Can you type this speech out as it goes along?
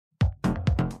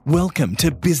Welcome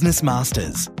to Business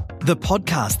Masters, the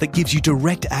podcast that gives you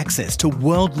direct access to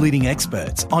world-leading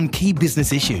experts on key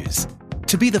business issues.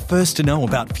 To be the first to know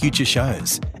about future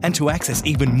shows and to access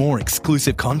even more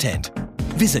exclusive content,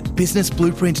 visit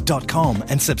businessblueprint.com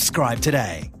and subscribe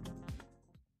today.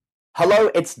 Hello,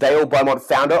 it's Dale Beaumont,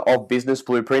 founder of Business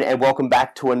Blueprint, and welcome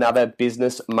back to another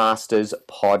Business Masters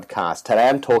podcast. Today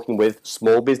I'm talking with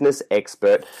small business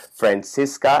expert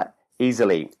Franziska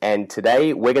Iseli, and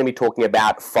today we're going to be talking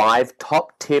about 5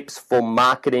 top tips for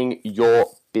marketing your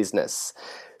business.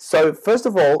 So first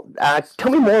of all,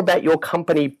 tell me more about your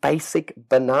company, Basic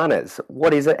Bananas.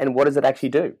 What is it and what does it actually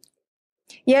do?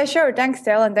 Yeah, sure. Thanks,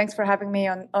 Dale, and thanks for having me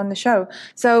on the show.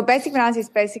 So Basic Bananas is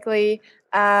basically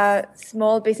a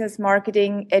small business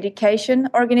marketing education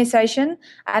organization,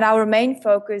 and our main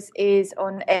focus is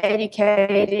on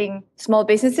educating small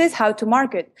businesses how to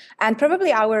market. And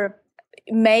probably our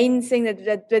main thing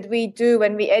that we do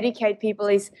when we educate people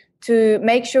is to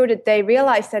make sure that they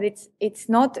realize that it's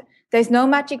not, there's no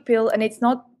magic pill, and it's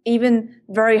not even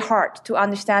very hard to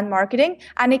understand marketing,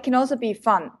 and it can also be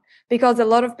fun. Because a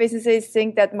lot of businesses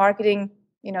think that marketing,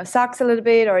 sucks a little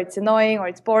bit, or it's annoying, or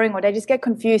it's boring, or they just get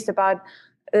confused about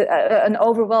and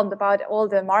overwhelmed about all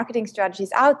the marketing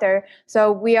strategies out there.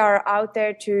 So we are out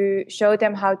there to show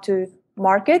them how to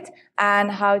market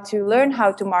and how to learn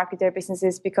how to market their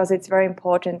businesses, because it's very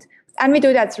important. And we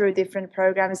do that through different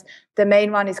programs. The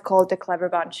main one is called the Clever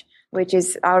Bunch, which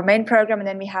is our main program. And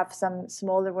then we have some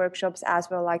smaller workshops as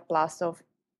well, like Blast Off.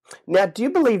 Now, do you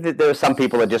believe that there are some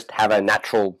people that just have a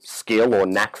natural skill or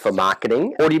knack for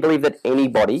marketing? Or do you believe that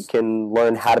anybody can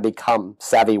learn how to become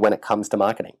savvy when it comes to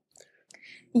marketing?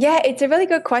 Yeah, it's a really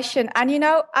good question. And,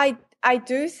 I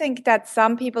do think that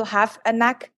some people have a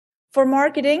knack for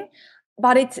marketing,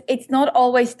 but it's not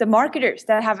always the marketers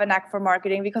that have a knack for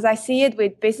marketing, because I see it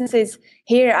with businesses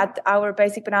here at our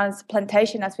Basic Bananas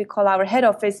plantation, as we call our head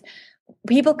office.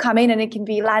 People come in and it can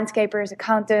be landscapers,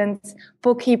 accountants,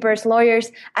 bookkeepers, lawyers.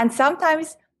 And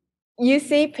sometimes you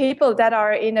see people that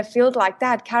are in a field like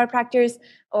that, chiropractors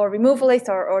or removalists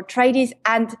or tradies.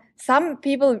 And some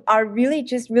people are really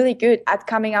good at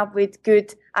coming up with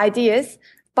good ideas.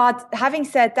 But having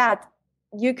said that,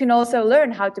 you can also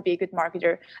learn how to be a good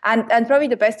marketer. And probably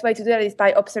the best way to do that is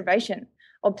by observation.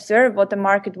 Observe what the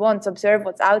market wants, observe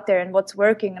what's out there and what's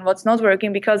working and what's not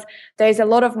working, because there's a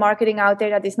lot of marketing out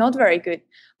there that is not very good.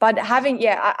 But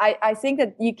I think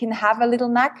that you can have a little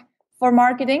knack for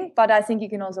marketing, but I think you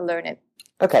can also learn it.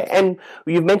 Okay, and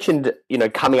you've mentioned,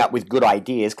 coming up with good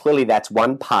ideas. Clearly that's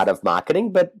one part of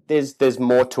marketing, but there's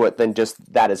more to it than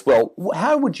just that as well.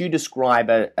 How would you describe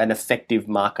an effective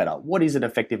marketer? What is an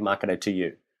effective marketer to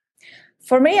you?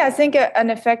 For me, I think an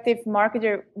effective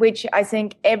marketer, which I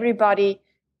think everybody,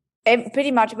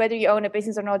 pretty much whether you own a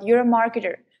business or not, you're a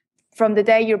marketer. From the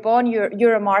day you're born,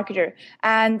 you're a marketer.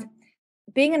 And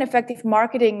being an effective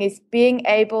marketing is being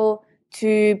able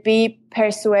to be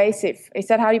persuasive. Is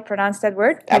that how you pronounce that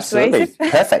word? Persuasive? Absolutely.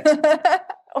 Perfect.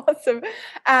 Awesome.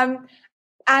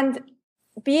 And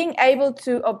being able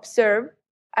to observe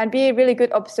and be a really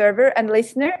good observer and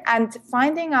listener, and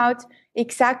finding out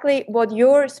exactly what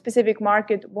your specific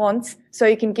market wants so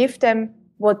you can give them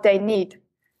what they need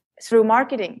through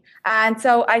marketing. And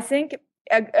so I think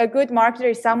a good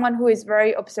marketer is someone who is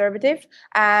very observative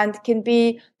and can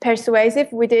be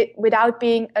persuasive with it without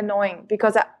being annoying,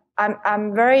 because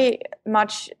I'm very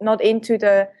much not into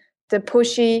the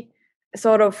pushy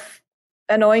sort of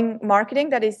annoying marketing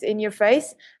that is in your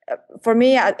face. For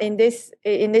me, in this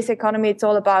economy, it's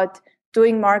all about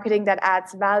doing marketing that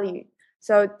adds value.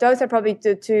 So those are probably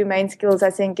the 2 main skills,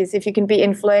 I think, is if you can be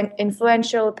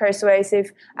influential,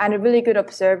 persuasive, and a really good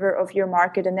observer of your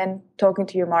market, and then talking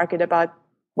to your market about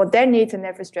what their needs and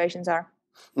their frustrations are.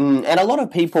 And a lot of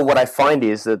people, what I find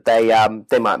is that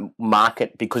they might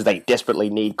market because they desperately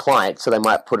need clients, so they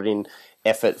might put it in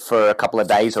effort for a couple of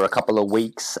days or a couple of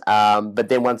weeks, but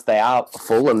then once they are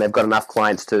full and they've got enough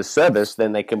clients to service,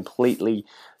 then they completely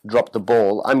drop the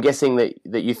ball. I'm guessing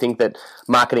that you think that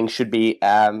marketing should be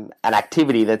an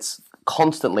activity that's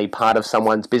constantly part of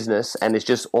someone's business and is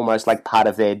just almost like part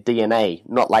of their DNA,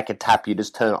 not like a tap you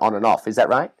just turn on and off. Is that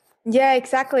right? Yeah,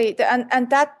 exactly.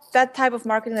 And that type of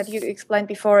marketing that you explained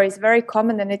before is very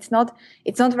common, and it's not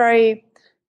very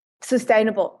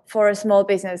sustainable for a small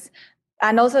business.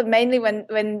 And also mainly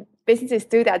when businesses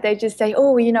do that, they just say,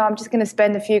 I'm just going to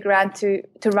spend a few grand to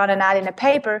run an ad in a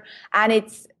paper, and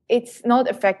it's not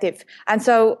effective. And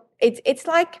so it's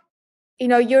like,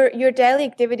 your daily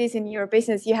activities in your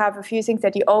business, you have a few things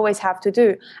that you always have to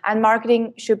do, and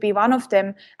marketing should be one of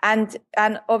them. And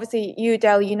obviously you,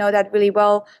 Dale, you know that really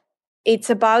well.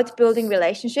 It's about building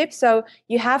relationships. So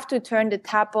you have to turn the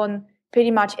tap on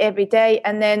pretty much every day,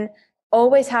 and then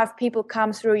always have people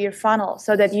come through your funnel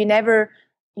so that you never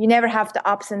have the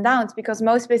ups and downs, because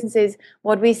most businesses,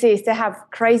 what we see is they have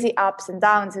crazy ups and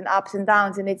downs, and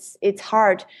it's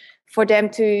hard for them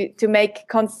to make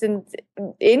constant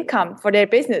income for their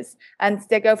business, and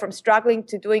they go from struggling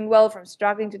to doing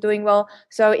well,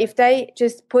 So if they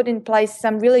just put in place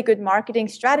some really good marketing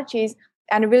strategies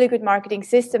and a really good marketing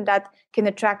system that can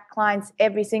attract clients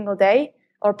every single day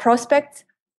or prospects,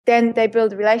 then they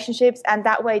build relationships, and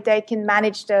that way they can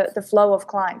manage the flow of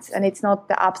clients, and it's not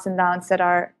the ups and downs that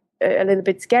are a little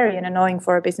bit scary and annoying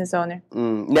for a business owner.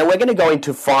 Now we're going to go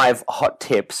into 5 hot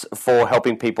tips for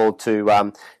helping people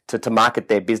to market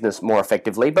their business more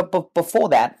effectively. But before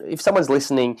that, if someone's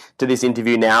listening to this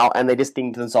interview now and they just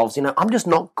think to themselves, I'm just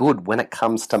not good when it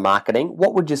comes to marketing,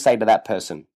 what would you say to that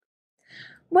person?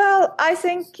 Well, I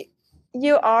think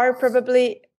you are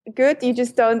probably good. You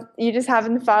just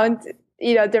haven't found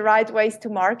the right ways to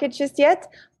market just yet.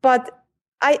 But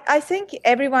I think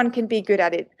everyone can be good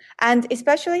at it. And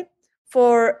especially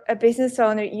for a business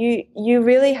owner, you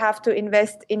really have to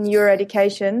invest in your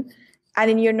education and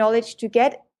in your knowledge to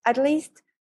get at least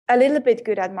a little bit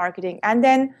good at marketing. And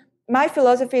then my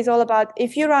philosophy is all about,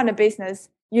 if you run a business,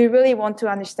 you really want to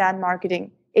understand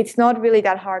marketing. It's not really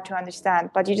that hard to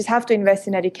understand, but you just have to invest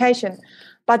in education.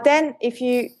 But then if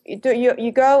you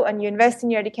go and you invest in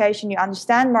your education, you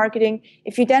understand marketing,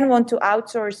 if you then want to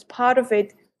outsource part of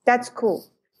it, that's cool.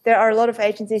 There are a lot of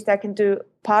agencies that can do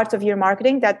parts of your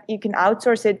marketing that you can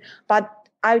outsource it. But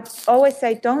I always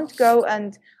say, don't go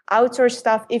and outsource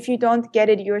stuff if you don't get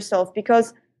it yourself,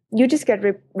 because you just get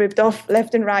ripped off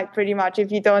left and right pretty much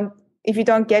if you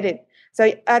don't get it.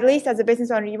 So at least as a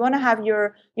business owner, you want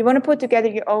to put together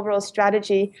your overall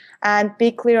strategy and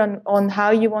be clear on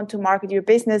how you want to market your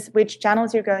business, which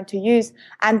channels you're going to use,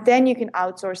 and then you can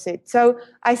outsource it. So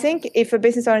I think if a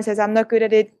business owner says, I'm not good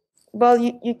at it, well,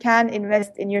 you can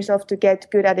invest in yourself to get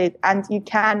good at it, and you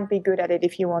can be good at it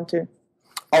if you want to.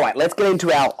 All right, let's get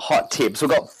into our hot tips. We've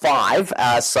got 5,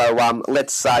 so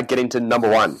let's get into number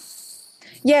 1.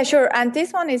 Yeah, sure. And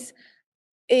this one is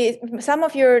some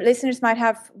of your listeners might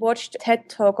have watched TED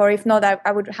Talk, or if not,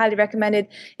 I would highly recommend it.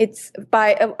 It's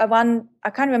by I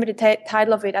can't remember the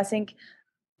title of it. I think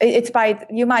it's by,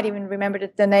 you might even remember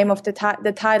the name of the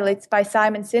title. It's by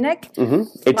Simon Sinek. Mm-hmm.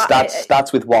 It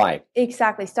starts with why.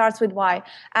 Exactly, starts with why.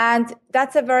 And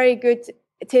that's a very good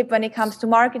tip when it comes to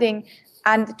marketing.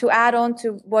 And to add on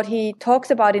to what he talks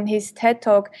about in his TED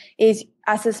Talk is,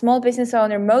 as a small business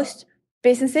owner, most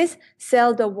businesses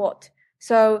sell the what.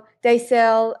 So they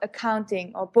sell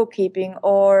accounting or bookkeeping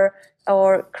or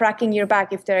cracking your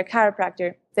back if they're a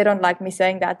chiropractor. They don't like me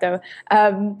saying that though.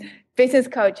 Business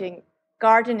coaching,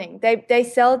 gardening, they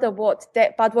sell the what.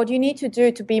 But what you need to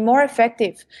do to be more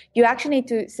effective, you actually need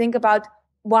to think about,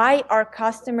 why are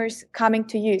customers coming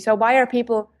to you? So why are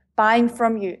people buying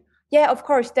from you? Yeah, of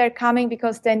course, they're coming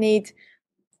because they need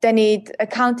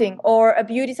accounting. Or a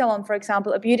beauty salon, for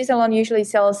example. A beauty salon usually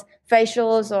sells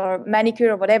facials or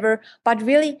manicure or whatever. But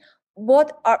really,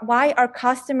 why are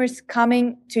customers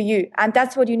coming to you? And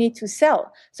that's what you need to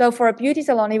sell. So for a beauty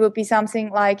salon, it would be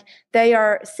something like they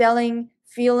are selling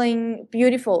feeling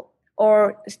beautiful,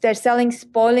 or they're selling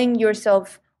spoiling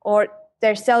yourself, or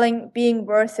they're selling being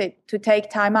worth it to take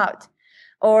time out,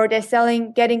 or they're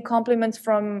selling getting compliments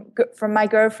from my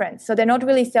girlfriend. So they're not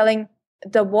really selling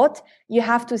the what. You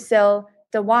have to sell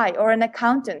the why. Or an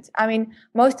accountant. I mean,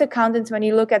 most accountants, when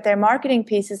you look at their marketing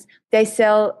pieces, they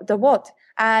sell the what.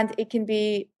 And it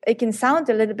can sound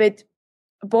a little bit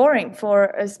boring for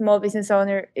a small business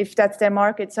owner if that's their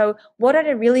market. So what are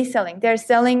they really selling? They're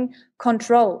selling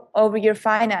control over your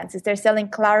finances. They're selling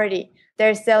clarity.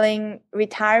 They're selling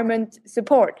retirement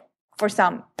support for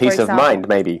some. Peace of mind,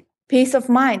 maybe. Peace of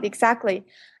mind, exactly.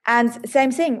 And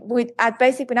same thing at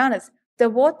Basic Bananas. The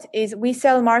what is, we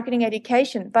sell marketing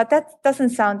education, but that doesn't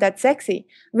sound that sexy.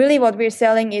 Really what we're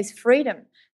selling is freedom.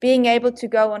 Being able to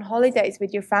go on holidays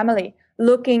with your family,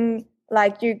 looking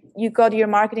like you got your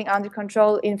marketing under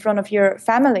control in front of your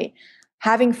family,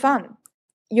 having fun,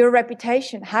 your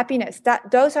reputation, happiness.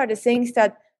 Those are the things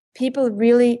that people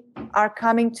really are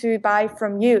coming to buy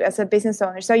from you as a business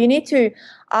owner. So you need to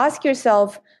ask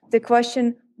yourself the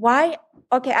question, why?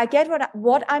 Okay, I get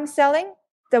what I'm selling,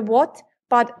 the what,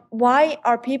 but why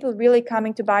are people really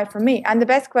coming to buy from me? And the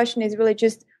best question is really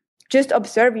just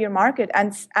observe your market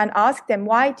and ask them,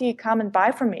 why do you come and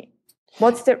buy from me?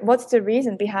 What's the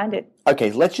reason behind it?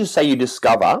 Okay, let's just say you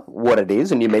discover what it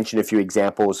is, and you mentioned a few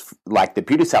examples like the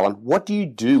beauty salon. What do you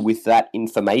do with that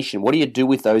information? What do you do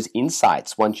with those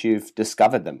insights once you've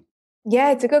discovered them? Yeah,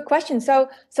 it's a good question. So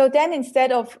then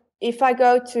instead of if I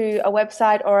go to a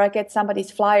website or I get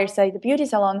somebody's flyer, say the beauty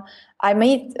salon, I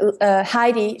meet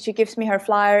Heidi, she gives me her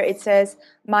flyer, it says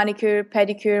manicure,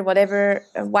 pedicure, whatever,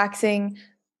 waxing,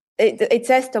 it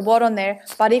says the what on there,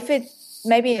 but if it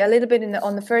maybe a little bit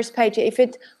on the first page, if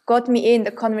it got me in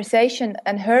the conversation,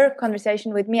 and her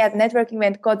conversation with me at networking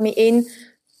event got me in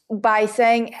by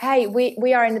saying, hey,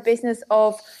 we are in the business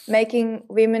of making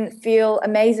women feel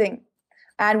amazing,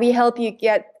 and we help you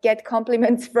get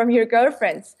compliments from your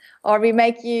girlfriends, or we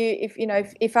make you,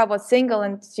 if I was single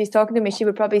and she's talking to me, she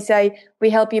would probably say,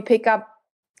 we help you pick up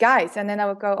guys, and then I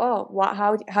would go, oh,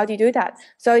 how do you do that?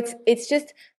 So it's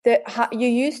just how you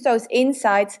use those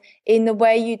insights in the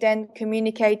way you then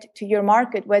communicate to your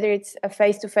market, whether it's a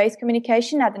face-to-face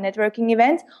communication at a networking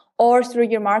event or through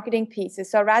your marketing pieces.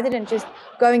 So rather than just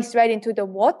going straight into the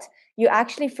what, you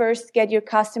actually first get your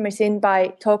customers in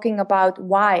by talking about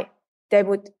why they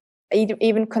would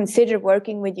even consider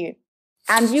working with you.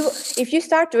 And if you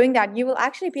start doing that, you will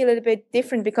actually be a little bit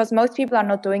different, because most people are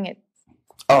not doing it.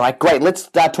 All right, great. Let's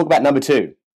talk about number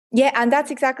 2. Yeah, and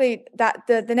that's exactly that.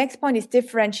 The next point is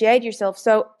differentiate yourself.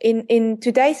 So in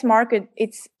today's market,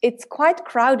 it's quite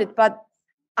crowded, but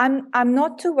I'm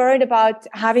not too worried about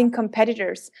having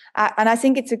competitors, and I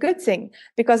think it's a good thing,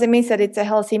 because it means that it's a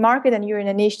healthy market and you're in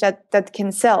a niche that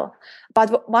can sell.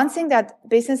 But one thing that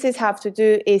businesses have to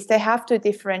do is they have to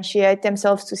differentiate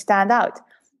themselves to stand out.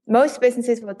 Most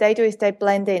businesses, what they do is they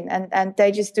blend in and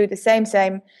they just do the same.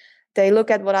 They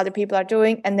look at what other people are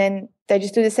doing and then they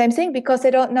just do the same thing because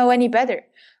they don't know any better.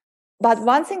 But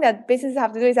one thing that businesses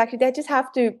have to do is actually they just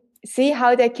have to see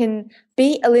how they can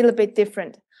be a little bit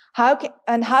different. How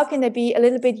can they be a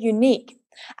little bit unique?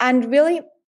 And really,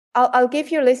 I'll give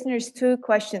your listeners 2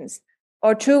 questions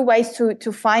or 2 ways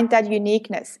to find that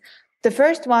uniqueness. The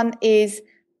first one is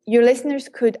your listeners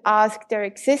could ask their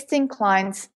existing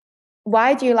clients,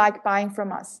 why do you like buying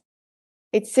from us?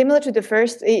 It's similar to the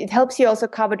first. It helps you also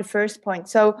cover the first point.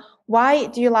 So why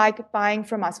do you like buying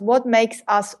from us? What makes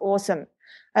us awesome?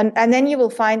 And then you will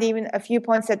find even a few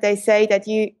points that they say that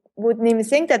you wouldn't even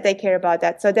think that they care about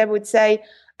that. So they would say,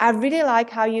 I really like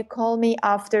how you call me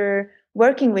after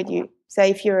working with you. Say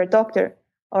if you're a doctor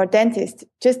or a dentist.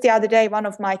 Just the other day, one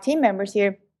of my team members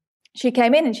here, she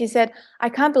came in and she said, I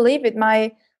can't believe it.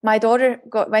 My daughter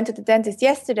went to the dentist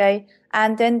yesterday,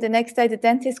 and then the next day the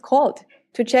dentist called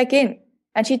to check in.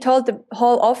 And she told the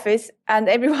whole office, and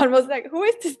everyone was like, who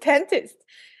is this dentist?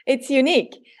 It's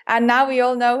unique. And now we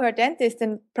all know her dentist,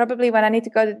 and probably when I need to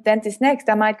go to the dentist next,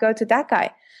 I might go to that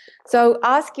guy. So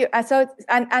ask you,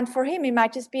 and for him, it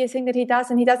might just be a thing that he does,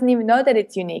 and he doesn't even know that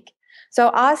it's unique.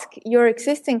 So ask your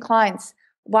existing clients,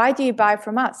 why do you buy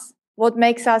from us? What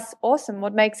makes us awesome?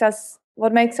 What makes us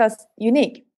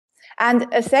unique? And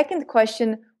a second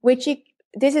question,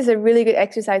 this is a really good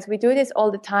exercise. We do this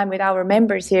all the time with our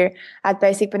members here at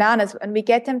Basic Bananas, and we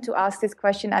get them to ask this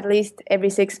question at least every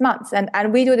 6 months.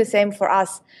 And we do the same for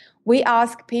us. We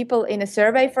ask people in a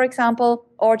survey, for example,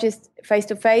 or just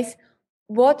face-to-face,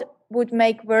 what would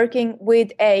make working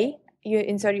with you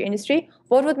insert your industry,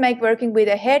 what would make working with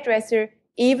a hairdresser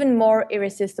even more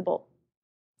irresistible?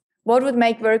 What would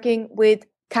make working with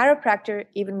chiropractor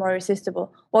even more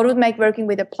irresistible? What would make working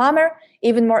with a plumber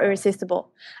even more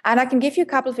irresistible? And I can give you a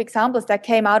couple of examples that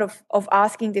came out of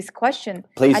asking this question.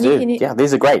 Please do. Yeah,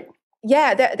 these are great.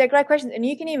 Yeah, they're great questions, and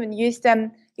you can even use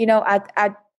them,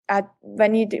 at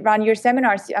when you run your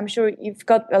seminars. I'm sure you've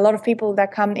got a lot of people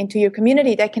that come into your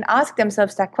community. They can ask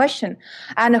themselves that question.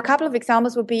 And a couple of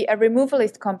examples would be a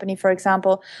removalist company, for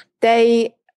example.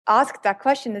 They asked that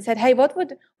question and said, hey, what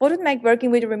would make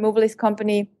working with a removalist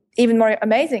company even more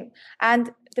amazing?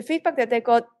 And the feedback that they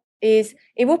got is,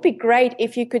 it would be great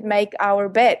if you could make our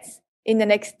beds in the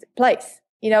next place,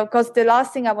 because the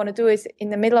last thing I want to do is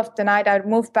in the middle of the night, I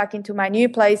move back into my new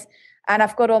place and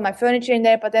I've got all my furniture in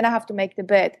there, but then I have to make the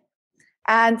bed.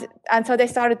 And so they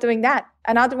started doing that.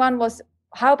 Another one was,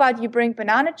 how about you bring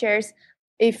banana chairs?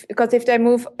 Because if they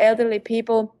move elderly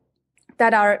people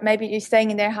that are maybe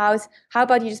staying in their house, how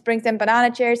about you just bring them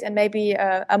banana chairs and maybe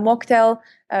a mocktail,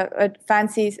 a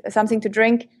fancy something to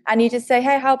drink, and you just say,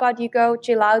 hey, how about you go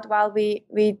chill out while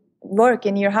we work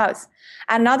in your house?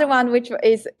 Another one, which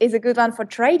is a good one for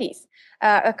tradies.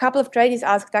 A couple of tradies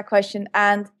asked that question,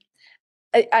 and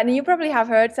you probably have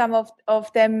heard some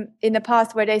of them in the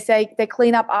past where they say they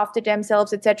clean up after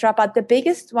themselves, etc. But the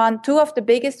biggest one, 2 of the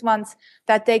biggest ones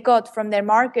that they got from their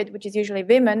market, which is usually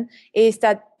women, is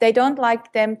that they don't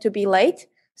like them to be late.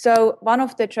 So one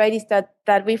of the tradies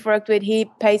that we've worked with,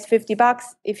 he pays $50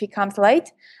 if he comes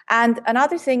late. And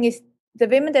another thing is the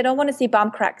women, they don't want to see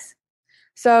bum cracks.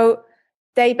 So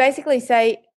they basically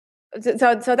say,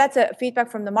 so that's a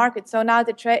feedback from the market. So now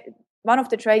one of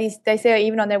the tradies, they say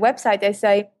even on their website, they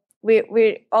say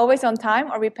we're always on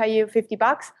time, or we pay you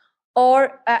 $50,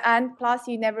 or and plus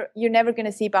you're never going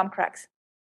to see bump cracks.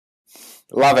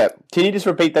 Love it. Can you just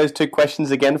repeat those two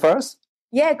questions again for us?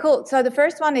 Yeah, cool. So the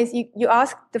first one is you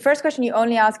ask, the first question you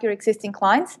only ask your existing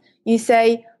clients. You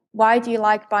say, why do you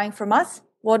like buying from us?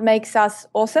 What makes us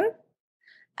awesome?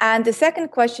 And the second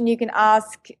question you can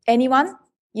ask anyone.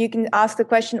 You can ask the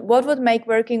question, what would make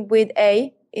working with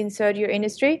a, insert your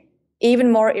industry,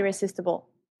 even more irresistible?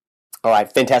 All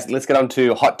right, fantastic. Let's get on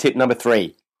to hot tip number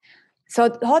 3.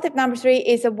 So hot tip number 3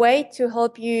 is a way to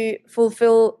help you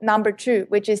fulfill number 2,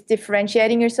 which is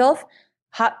differentiating yourself.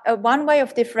 One way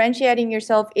of differentiating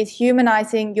yourself is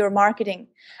humanizing your marketing.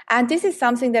 And this is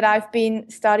something that I've been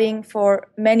studying for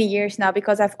many years now,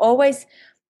 because I've always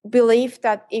believed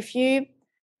that if you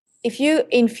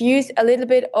infuse a little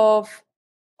bit of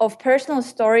personal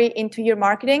story into your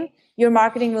marketing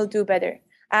will do better.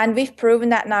 And we've proven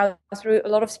that now through a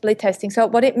lot of split testing. So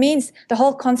what it means, the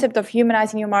whole concept of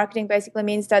humanizing your marketing basically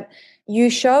means that you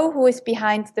show who is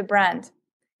behind the brand.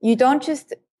 You don't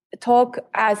just talk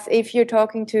as if you're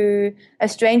talking to a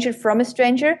stranger from a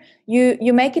stranger.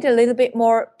 You make it a little bit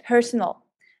more personal.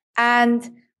 And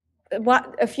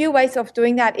a few ways of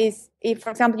doing that is, if, for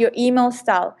example, your email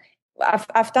style.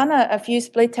 I've done a few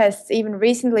split tests even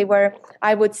recently where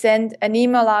I would send an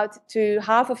email out to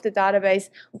half of the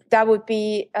database that would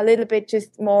be a little bit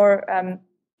just more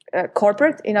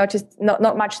corporate, just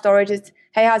not much story, just,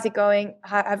 hey, how's it going?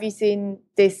 Have you seen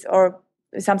this? Or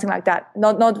something like that.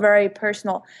 Not very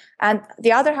personal. And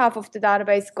the other half of the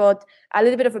database got a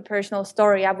little bit of a personal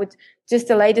story.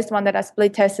 The latest one that I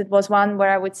split tested was one where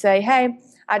I would say, hey,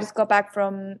 I just got back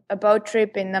from a boat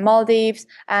trip in the Maldives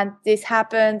and this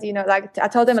happened, like I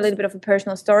told them a little bit of a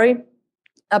personal story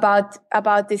about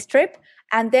this trip.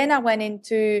 And then I went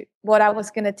into what I was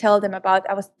going to tell them about.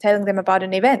 I was telling them about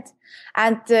an event.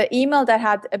 And the email that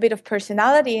had a bit of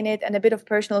personality in it and a bit of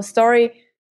personal story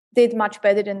did much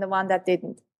better than the one that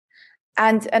didn't.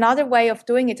 And another way of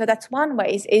doing it, so that's one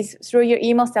way, is through your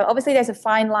email style. Obviously, there's a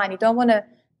fine line. You don't want to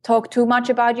talk too much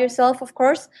about yourself, of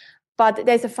course, but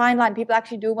there's a fine line. People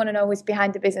actually do want to know who's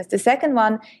behind the business. The second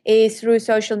one is through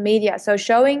social media. So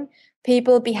showing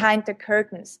people behind the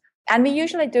curtains. And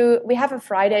we have a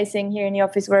Friday thing here in the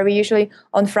office where we usually,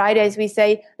 on Fridays, we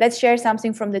say, let's share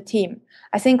something from the team.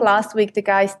 I think last week the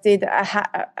guys did a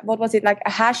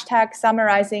hashtag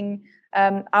summarizing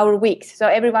our weeks. So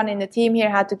everyone in the team here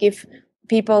had to give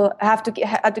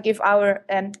our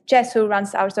Jess, who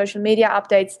runs our social media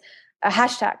updates, a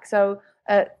hashtag. So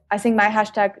I think my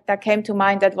hashtag that came to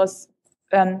mind that was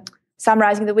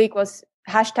summarizing the week was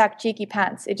hashtag cheeky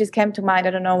pants. It just came to mind.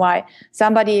 I don't know why.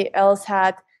 Somebody else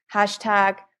had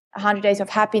hashtag 100 days of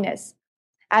happiness.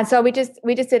 And so we just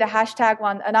did a hashtag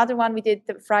one. Another one we did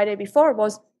the Friday before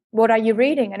was, what are you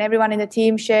reading? And everyone in the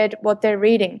team shared what they're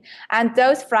reading. And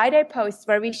those Friday posts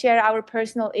where we share our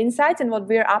personal insights and what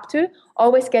we're up to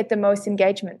always get the most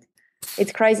engagement.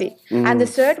 It's crazy. Mm-hmm. And the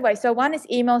third way, so one is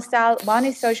email style, one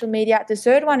is social media. The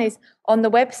third one is on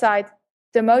the website.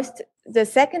 The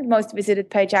second most visited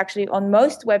page actually on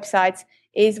most websites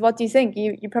is, what do you think?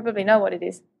 You probably know what it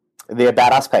is. The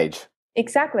About Us page.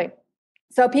 Exactly.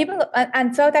 So people,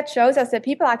 and so that shows us that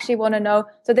people actually want to know.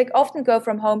 So they often go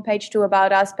from homepage to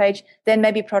About Us page, then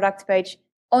maybe product page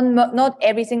on not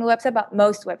every single website, but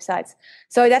most websites.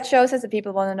 So that shows us that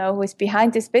people want to know who is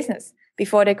behind this business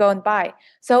before they go and buy.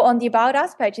 So on the About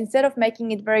Us page, instead of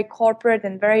making it very corporate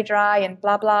and very dry and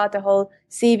blah, blah, the whole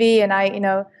CV, and I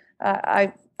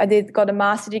got a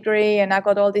master degree and I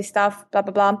got all this stuff, blah,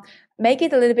 blah, blah, make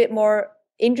it a little bit more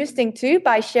interesting too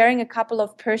by sharing a couple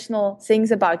of personal things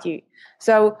about you.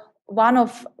 So one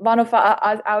of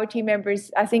our team members,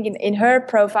 I think in her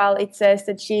profile, it says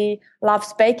that she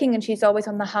loves baking and she's always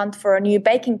on the hunt for a new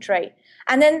baking tray.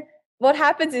 And then what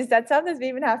happens is that sometimes we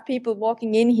even have people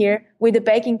walking in here with a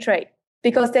baking tray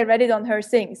because they read it on her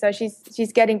thing. So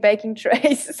she's getting baking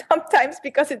trays sometimes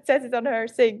because it says it on her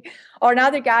thing. Or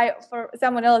another guy, for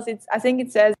someone else, I think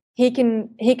it says he can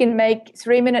make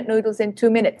 3-minute noodles in 2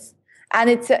 minutes. And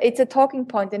it's a talking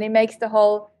point, and it makes the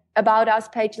whole About Us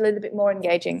page a little bit more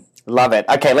engaging. Love it.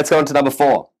 Okay, let's go on to number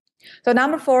 4. So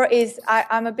number 4 is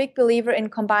I'm a big believer in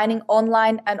combining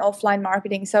online and offline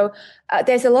marketing. So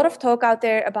there's a lot of talk out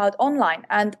there about online,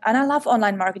 and I love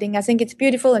online marketing. I think it's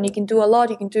beautiful, and you can do a lot.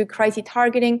 You can do crazy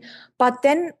targeting, but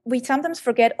then we sometimes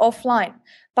forget offline.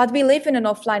 But we live in an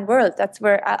offline world. That's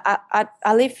where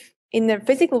I live in the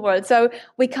physical world. So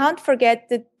we can't forget.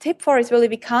 The tip 4 is really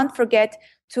we can't forget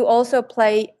to also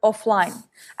play offline.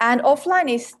 And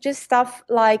offline is just stuff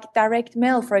like direct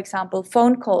mail, for example,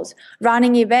 phone calls,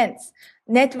 running events,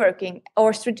 networking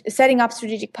or setting up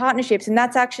strategic partnerships. And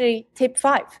that's actually tip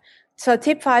 5. So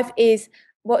tip 5 is,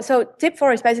 tip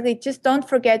 4 is basically just don't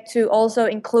forget to also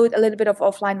include a little bit of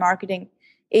offline marketing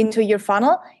into your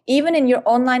funnel, even in your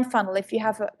online funnel. If you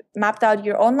have mapped out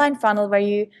your online funnel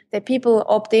where the people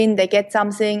opt in, they get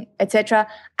something, etc.,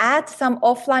 add some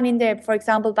offline in there, for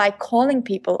example, by calling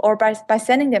people or by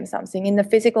sending them something in the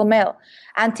physical mail.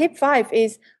 And tip 5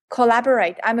 is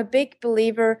collaborate. I'm a big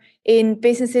believer in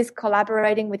businesses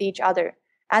collaborating with each other.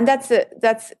 And that's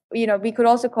we could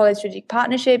also call it strategic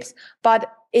partnerships, but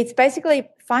it's basically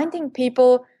finding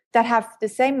people that have the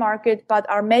same market but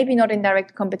are maybe not in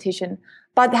direct competition.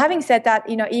 But having said that,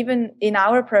 even in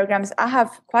our programs, I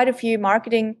have quite a few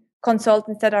marketing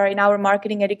consultants that are in our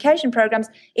marketing education programs.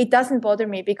 It doesn't bother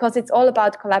me because it's all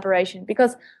about collaboration,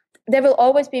 because there will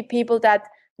always be people that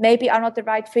maybe are not the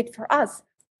right fit for us.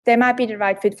 They might be the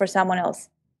right fit for someone else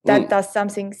that does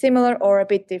something similar or a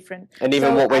bit different. And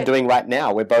even what we're doing right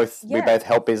now, we both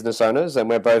help business owners, and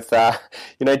we're both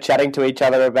chatting to each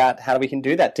other about how we can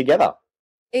do that together.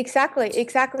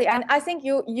 Exactly. And I think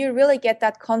you really get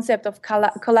that concept of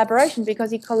collaboration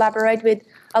because you collaborate with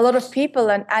a lot of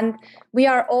people, and we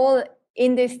are all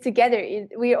in this together.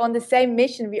 We are on the same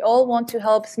mission. We all want to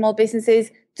help small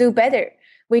businesses do better.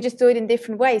 We just do it in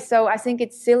different ways. So I think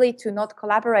it's silly to not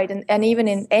collaborate. And even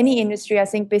in any industry, I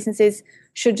think businesses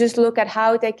should just look at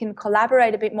how they can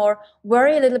collaborate a bit more,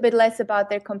 worry a little bit less about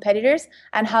their competitors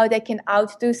and how they can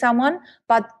outdo someone,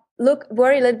 but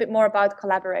worry a little bit more about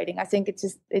collaborating. I think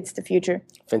it's the future.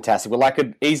 Fantastic. Well, I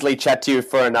could easily chat to you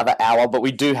for another hour, but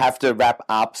we do have to wrap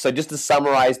up. So just to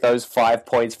summarize those 5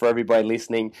 points for everybody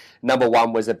listening, number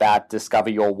 1 was about discover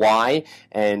your why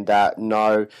and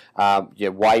know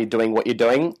why you're doing what you're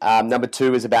doing. Number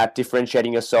 2 is about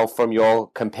differentiating yourself from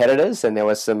your competitors, and there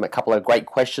was a couple of great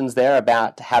questions there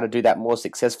about how to do that more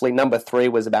successfully. Number 3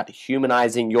 was about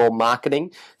humanizing your marketing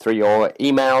through your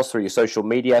emails, through your social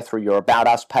media, through your About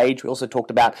Us page. We also talked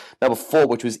about number 4,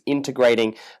 which was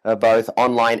integrating both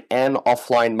online and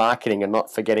offline marketing and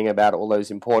not forgetting about all those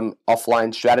important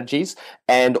offline strategies.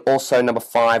 And also number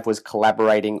 5 was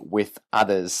collaborating with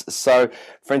others. So,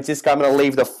 Franziska, I'm going to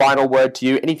leave the final word to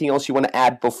you. Anything else you want to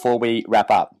add before we wrap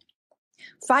up?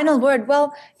 Final word.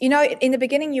 Well, in the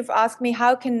beginning, you've asked me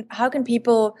how can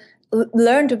people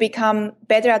learn to become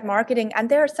better at marketing. And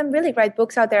there are some really great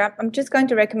books out there. I'm just going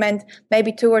to recommend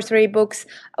maybe 2 or 3 books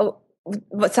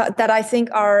that I think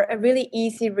are a really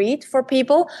easy read for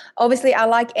people. Obviously, I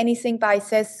like anything by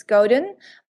Seth Godin.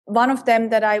 One of them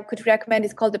that I could recommend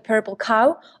is called The Purple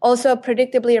Cow. Also,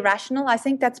 Predictably Irrational. I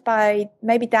think that's by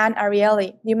maybe Dan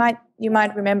Ariely. You might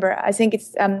remember. I think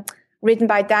it's written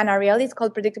by Dan Ariely. It's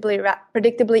called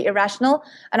Predictably Irrational.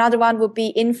 Another one would be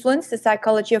Influence, The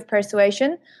Psychology of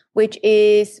Persuasion, which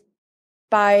is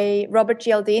by Robert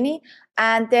Cialdini.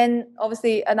 And then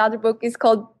obviously another book is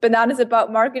called Bananas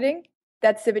About Marketing.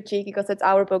 That's a bit cheeky because that's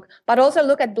our book. But also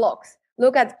look at blogs.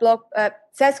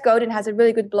 Seth Godin has a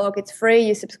really good blog. It's free.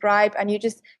 You subscribe and you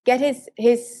just get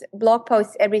his blog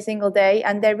posts every single day.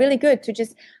 And they're really good to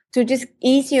just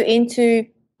ease you into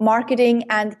marketing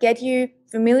and get you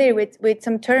familiar with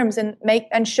some terms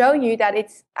and show you that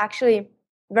it's actually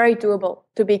very doable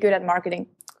to be good at marketing.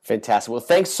 Fantastic. Well,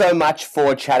 thanks so much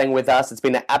for chatting with us. It's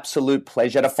been an absolute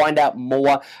pleasure. To find out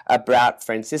more about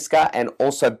Franziska and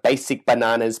also Basic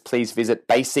Bananas, please visit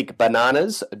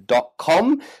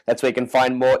basicbananas.com. That's where you can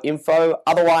find more info.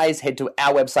 Otherwise, head to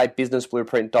our website,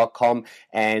 businessblueprint.com,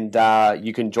 and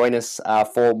you can join us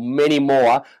for many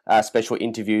more special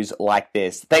interviews like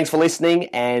this. Thanks for listening,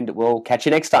 and we'll catch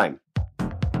you next time.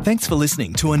 Thanks for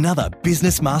listening to another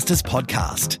Business Masters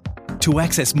podcast. To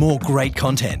access more great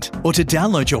content or to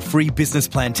download your free business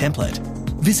plan template,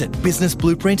 visit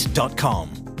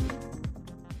businessblueprint.com.